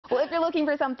Well, if you're looking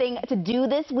for something to do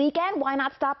this weekend, why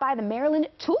not stop by the Maryland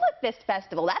Tulip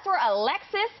Festival? That's where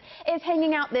Alexis is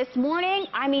hanging out this morning.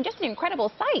 I mean, just an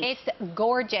incredible sight. It's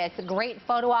gorgeous. Great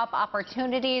photo op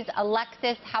opportunities.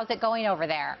 Alexis, how's it going over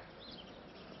there?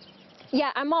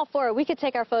 Yeah, I'm all for it. We could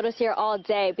take our photos here all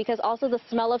day because also the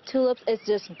smell of tulips is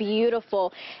just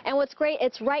beautiful. And what's great,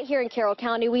 it's right here in Carroll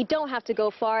County. We don't have to go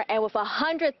far. And with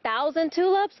 100,000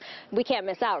 tulips, we can't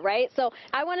miss out, right? So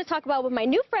I want to talk about with my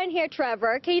new friend here,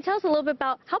 Trevor. Can you tell us a little bit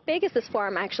about how big is this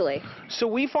farm actually? So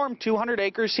we farm 200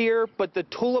 acres here, but the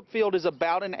tulip field is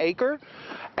about an acre.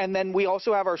 And then we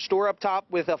also have our store up top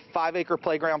with a 5-acre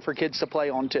playground for kids to play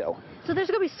on too. So there's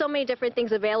going to be so many different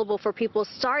things available for people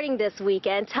starting this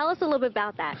weekend. Tell us a little bit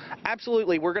about that.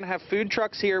 Absolutely. We're going to have food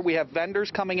trucks here. We have vendors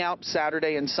coming out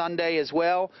Saturday and Sunday as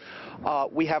well.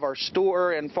 We have our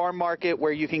store and farm market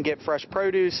where you can get fresh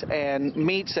produce and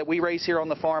meats that we raise here on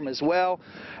the farm as well.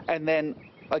 And then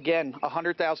again,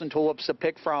 100,000 tulips to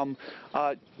pick from.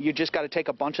 You just got to take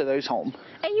a bunch of those home.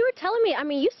 And you were telling me, I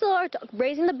mean, you still are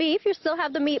raising the beef, you still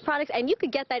have the meat products, and you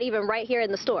could get that even right here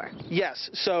in the store. Yes,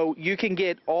 so you can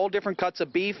get all different cuts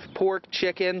of beef, pork,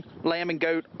 chicken, lamb, and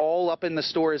goat all up in the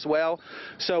store as well.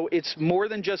 So it's more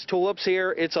than just tulips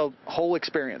here, it's a whole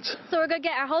experience. So we're going to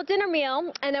get our whole dinner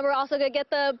meal, and then we're also going to get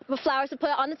the flowers to put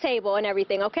on the table and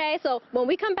everything, okay? So when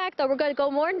we come back, though, we're going to go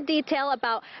more in detail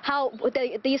about how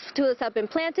these tulips have been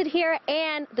planted here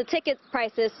and the ticket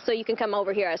prices so you can come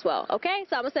over here as well, okay?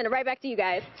 So I'm going to send it right back to you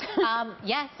guys.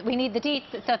 Yes, we need the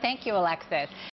deets, so thank you, Alexis.